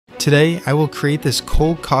Today, I will create this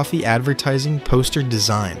cold coffee advertising poster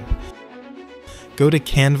design. Go to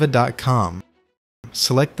canva.com.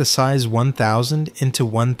 Select the size 1000 into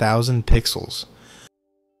 1000 pixels.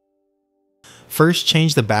 First,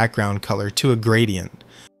 change the background color to a gradient.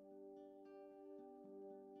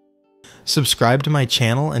 Subscribe to my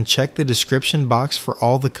channel and check the description box for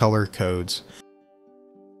all the color codes.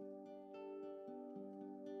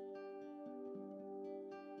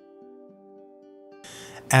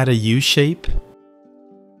 Add a U shape.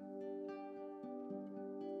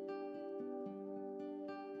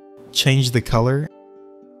 Change the color.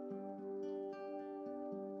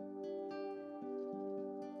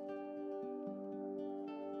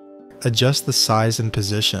 Adjust the size and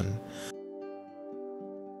position.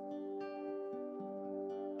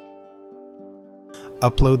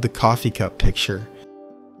 Upload the coffee cup picture.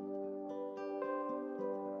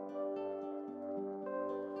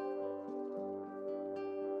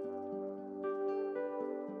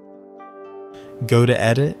 Go to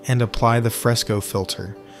Edit and apply the fresco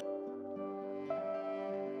filter.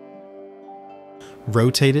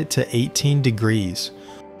 Rotate it to 18 degrees.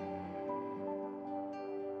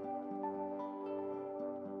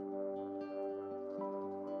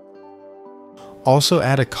 Also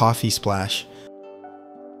add a coffee splash.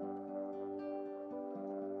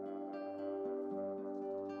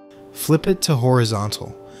 Flip it to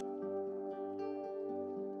horizontal.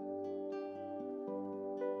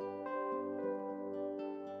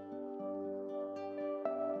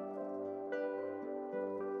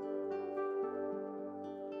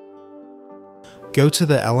 Go to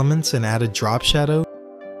the elements and add a drop shadow.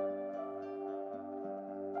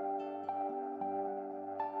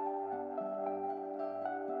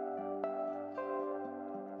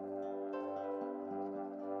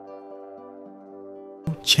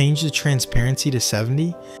 Change the transparency to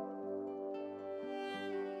 70.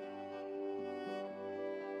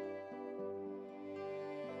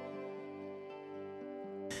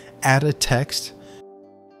 Add a text.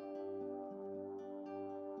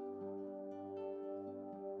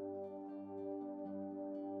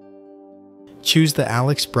 Choose the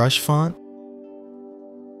Alex brush font.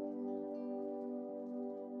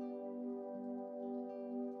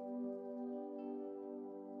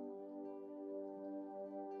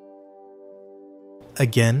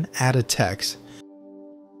 Again, add a text.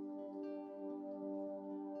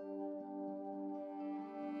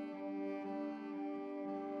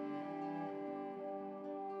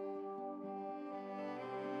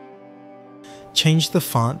 Change the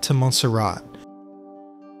font to Montserrat.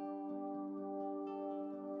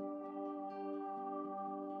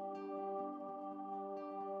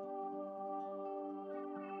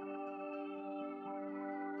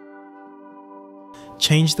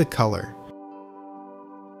 Change the color.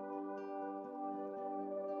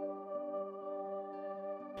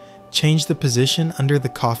 Change the position under the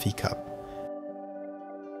coffee cup.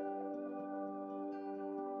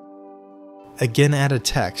 Again, add a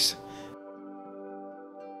text.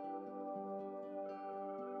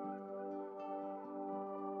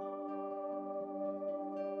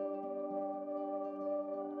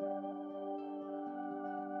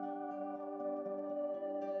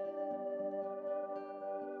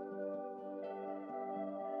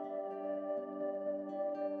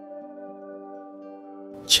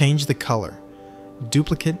 Change the color.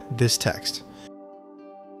 Duplicate this text.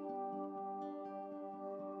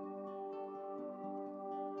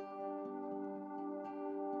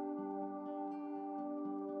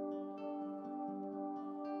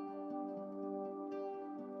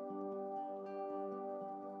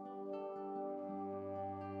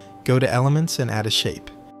 Go to Elements and add a shape.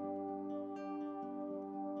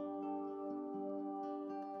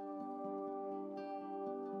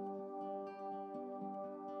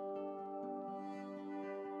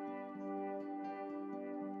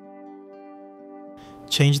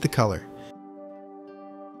 Change the color.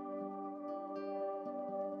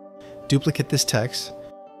 Duplicate this text.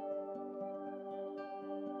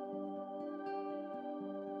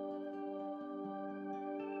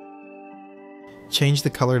 Change the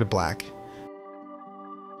color to black.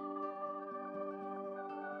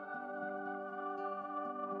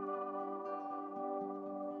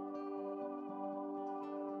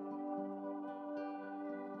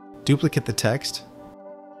 Duplicate the text.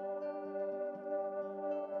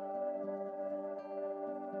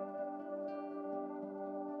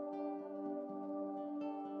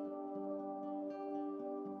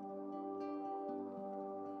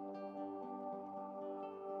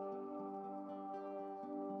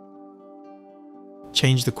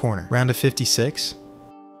 Change the corner. Round to 56.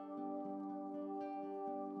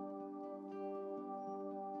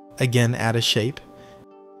 Again, add a shape.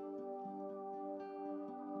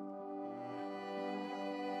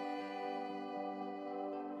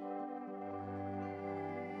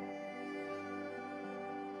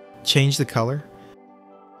 Change the color.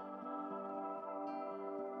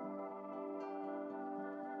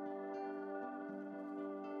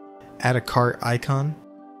 Add a cart icon.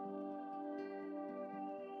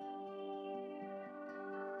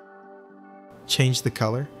 Change the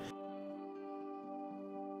color.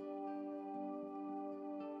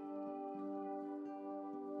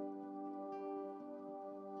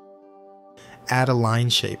 Add a line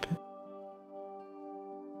shape.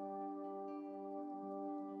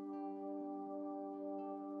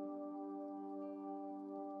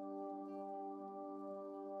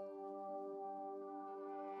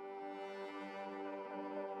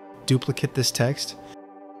 Duplicate this text.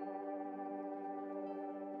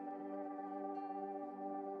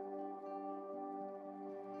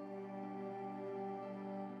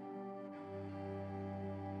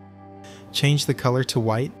 Change the color to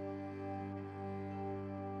white.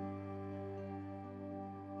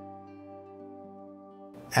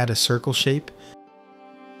 Add a circle shape.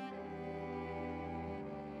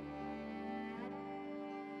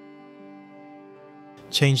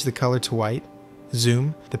 Change the color to white.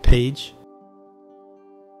 Zoom the page.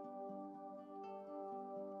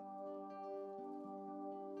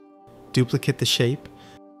 Duplicate the shape.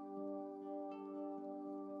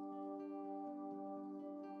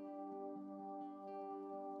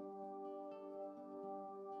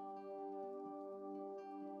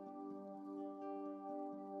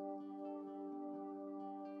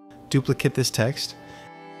 Duplicate this text.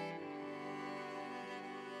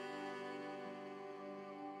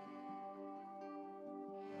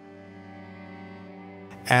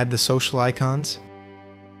 Add the social icons.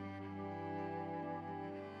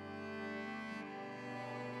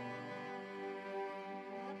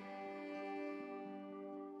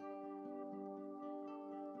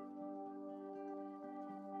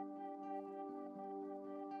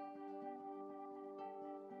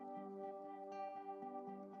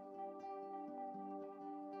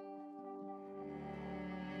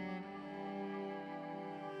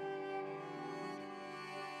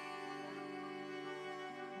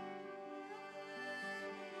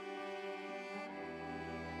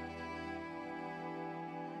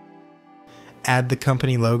 Add the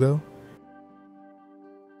company logo.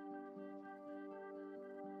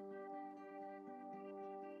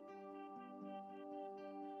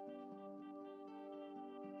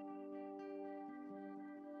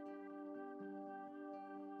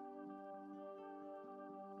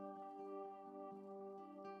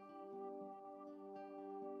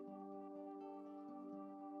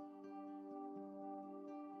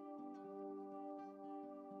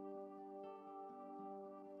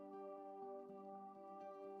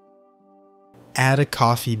 Add a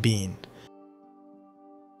coffee bean.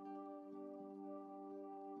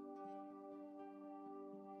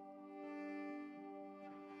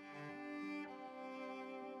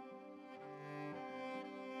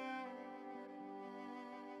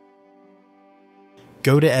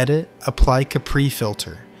 Go to Edit, apply Capri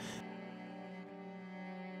filter.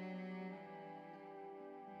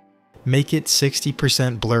 Make it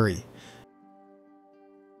 60% blurry.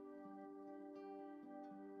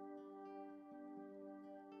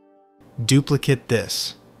 Duplicate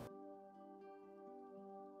this.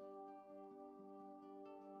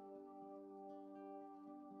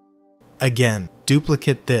 Again,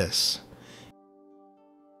 duplicate this.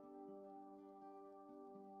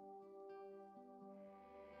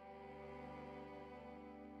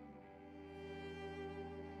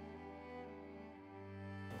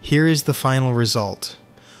 Here is the final result.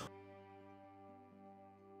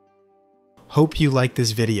 Hope you like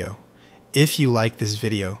this video. If you like this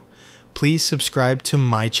video, please subscribe to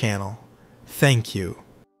my channel. Thank you.